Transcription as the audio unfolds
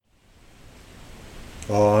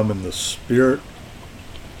Oh, I'm in the spirit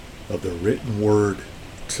of the written word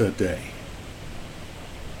today.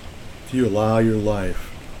 If you allow your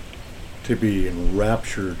life to be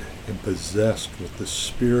enraptured and possessed with the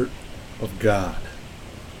Spirit of God,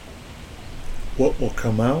 what will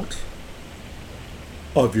come out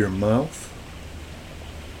of your mouth,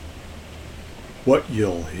 what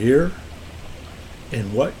you'll hear,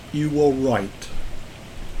 and what you will write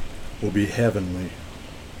will be heavenly.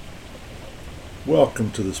 Welcome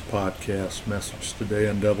to this podcast message today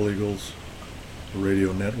on Double Eagles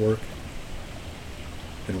Radio Network.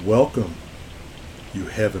 And welcome, you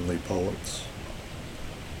heavenly poets.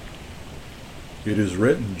 It is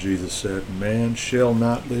written, Jesus said, man shall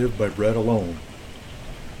not live by bread alone,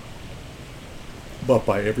 but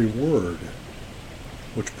by every word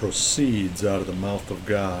which proceeds out of the mouth of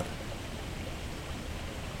God.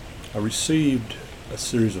 I received a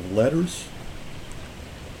series of letters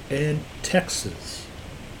and texts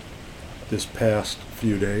this past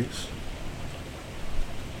few days,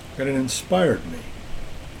 and it inspired me.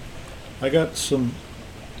 I got some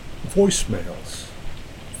voicemails.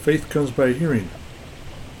 Faith comes by hearing.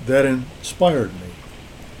 That inspired me.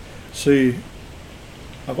 See,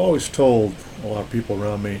 I've always told a lot of people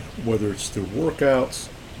around me, whether it's through workouts,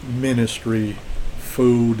 ministry,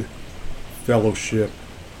 food, fellowship,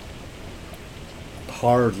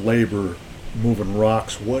 hard labor, moving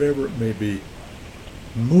rocks, whatever it may be,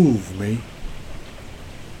 move me.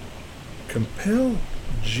 Compel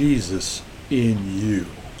Jesus in you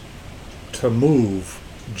to move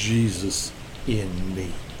Jesus in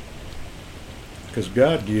me. Because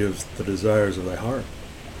God gives the desires of thy heart.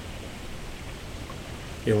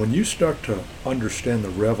 And when you start to understand the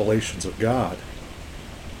revelations of God,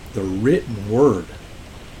 the written word,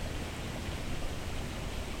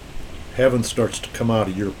 heaven starts to come out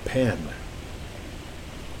of your pen,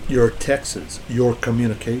 your texts, your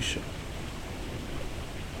communication.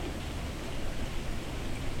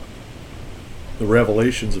 The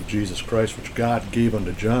revelations of Jesus Christ, which God gave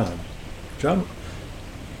unto John,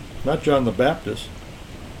 not John the Baptist,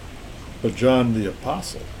 but John the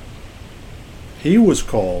Apostle. He was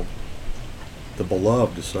called the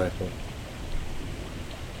beloved disciple.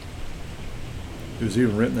 It was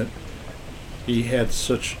even written that he had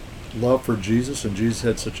such love for Jesus, and Jesus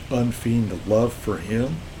had such unfeigned love for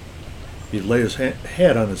him. He'd lay his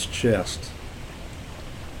head on his chest.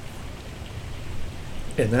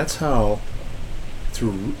 And that's how,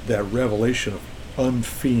 through that revelation of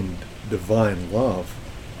unfeigned divine love,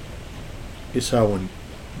 is how when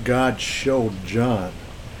God showed John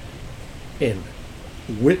and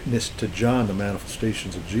witnessed to John the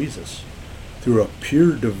manifestations of Jesus, through a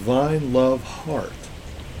pure divine love heart,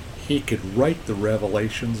 he could write the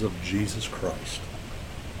revelations of Jesus Christ.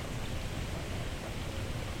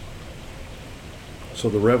 So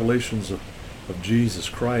the revelations of Jesus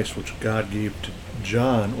Christ, which God gave to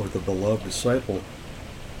John, or the beloved disciple,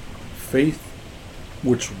 faith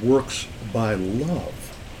which works by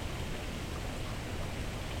love,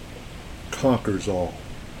 conquers all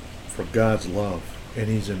for God's love, and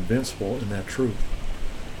he's invincible in that truth.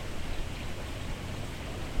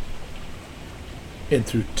 And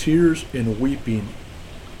through tears and weeping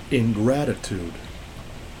in gratitude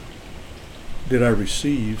did I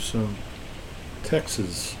receive some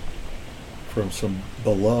texts from some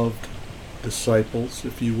beloved disciples,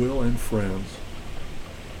 if you will, and friends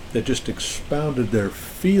that just expounded their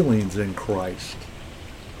feelings in Christ.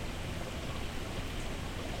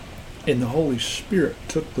 And the Holy Spirit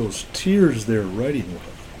took those tears they're writing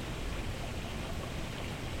with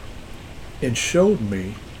and showed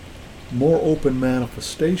me more open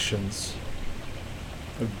manifestations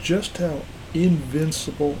of just how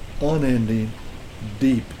invincible, unending,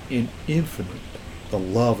 deep, and infinite the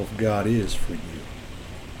love of God is for you.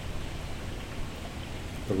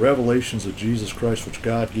 The revelations of Jesus Christ, which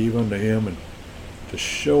God gave unto him, and to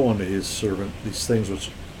show unto his servant these things which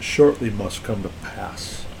shortly must come to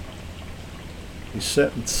pass. He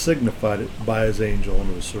set and signified it by his angel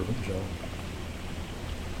unto his servant John,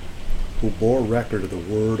 who bore record of the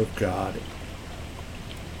word of God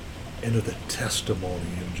and of the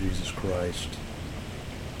testimony of Jesus Christ,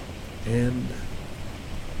 and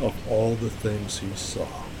of all the things he saw.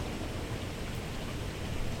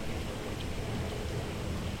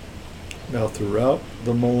 Now throughout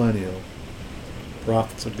the millennium,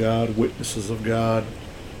 prophets of God, witnesses of God,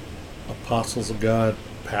 apostles of God,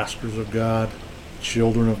 pastors of God,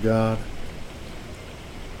 children of God,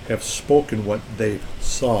 have spoken what they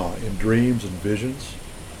saw in dreams and visions,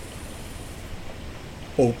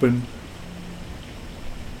 open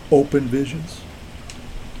visions.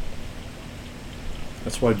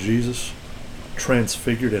 That's why Jesus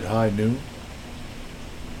transfigured at high noon.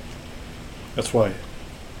 That's why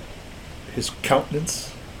his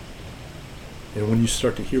countenance, and when you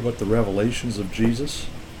start to hear about the revelations of Jesus,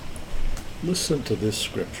 listen to this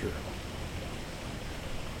scripture.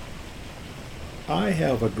 I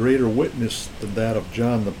have a greater witness than that of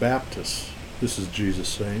John the Baptist. This is Jesus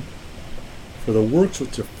saying, for the works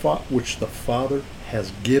which the Father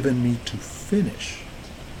has given me to finish,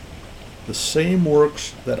 the same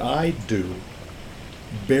works that I do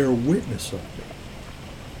bear witness of me,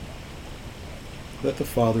 that the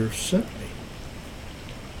Father sent me.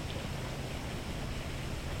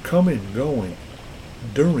 Coming, going,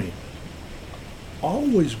 during,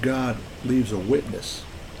 always God leaves a witness.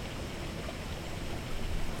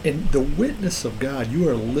 And the witness of God, you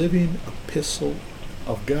are a living epistle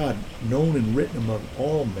of God, known and written among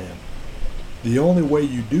all men. The only way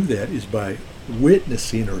you do that is by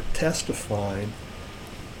witnessing or testifying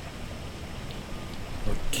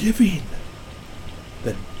or giving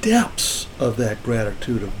the depths of that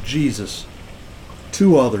gratitude of Jesus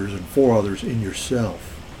to others and for others in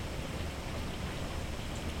yourself.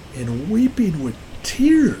 And weeping with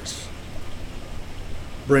tears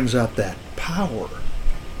brings out that power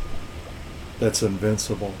that's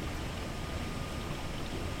invincible.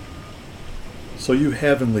 So you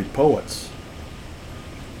heavenly poets,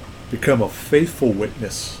 become a faithful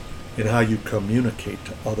witness in how you communicate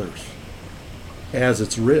to others, as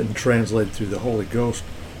it's written, translated through the Holy Ghost,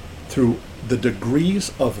 through the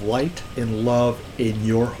degrees of light and love in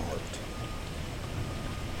your heart.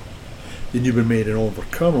 Then you've been made an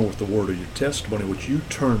overcomer with the word of your testimony, which you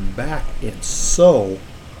turn back and sow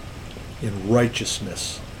in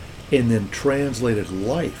righteousness. And then translated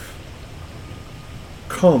life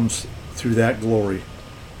comes through that glory.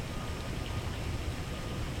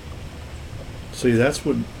 See, that's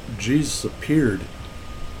when Jesus appeared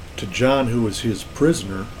to John, who was his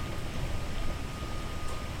prisoner.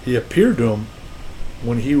 He appeared to him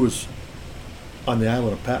when he was on the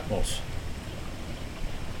island of Patmos.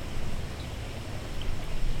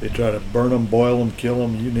 They tried to burn him, boil him, kill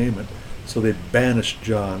him, you name it. So they banished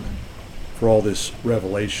John for all this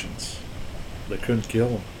revelations. They couldn't kill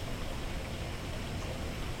him.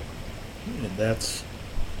 And that's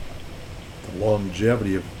the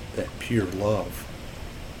longevity of that pure love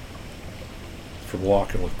from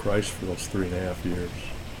walking with Christ for those 3.5 years.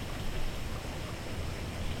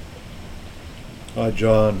 I,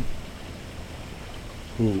 John,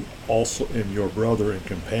 who also am your brother and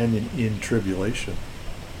companion in tribulation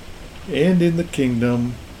and in the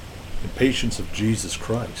kingdom and patience of Jesus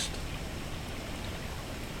Christ,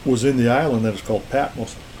 was in the island that is called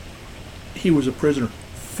Patmos. He was a prisoner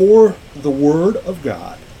for the word of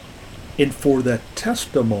God and for that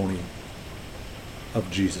testimony of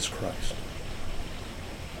Jesus Christ.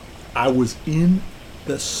 I was in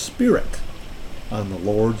the Spirit on the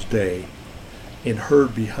Lord's day and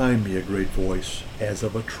heard behind me a great voice as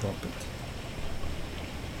of a trumpet.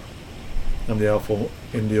 I'm the Alpha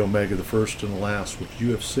and the Omega, the first and the last, which you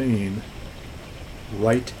have seen.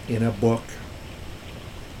 Write in a book.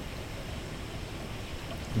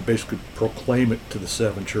 And basically proclaim it to the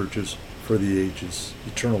 7 churches for the ages.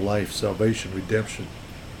 Eternal life, salvation, redemption,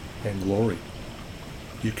 and glory.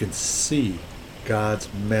 You can see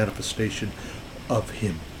God's manifestation of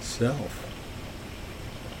himself.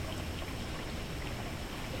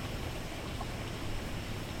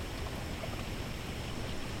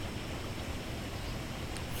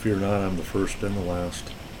 Fear not, I'm the first and the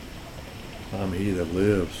last. I'm he that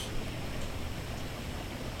lives.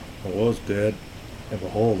 I was dead, and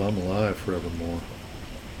behold, I'm alive forevermore.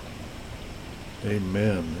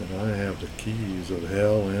 Amen. And I have the keys of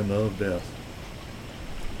hell and of death.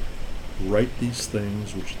 Write these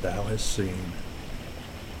things which thou hast seen,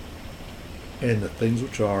 and the things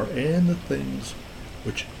which are, and the things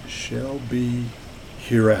which shall be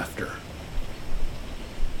hereafter.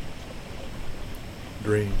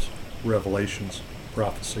 Dreams, revelations,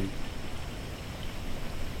 prophecy,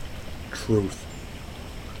 truth.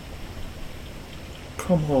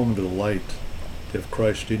 Come home to the light to have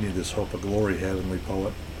Christ in you, this hope of glory, heavenly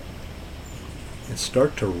poet, and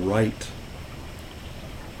start to write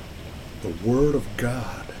the Word of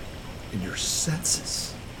God in your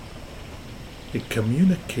senses and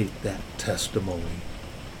communicate that testimony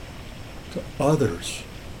to others.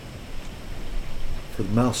 For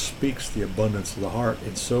the mouth speaks the abundance of the heart,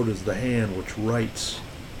 and so does the hand which writes.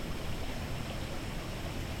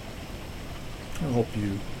 I hope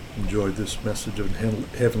you enjoyed this message of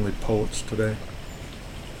heavenly poets today.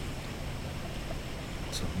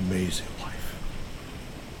 It's amazing.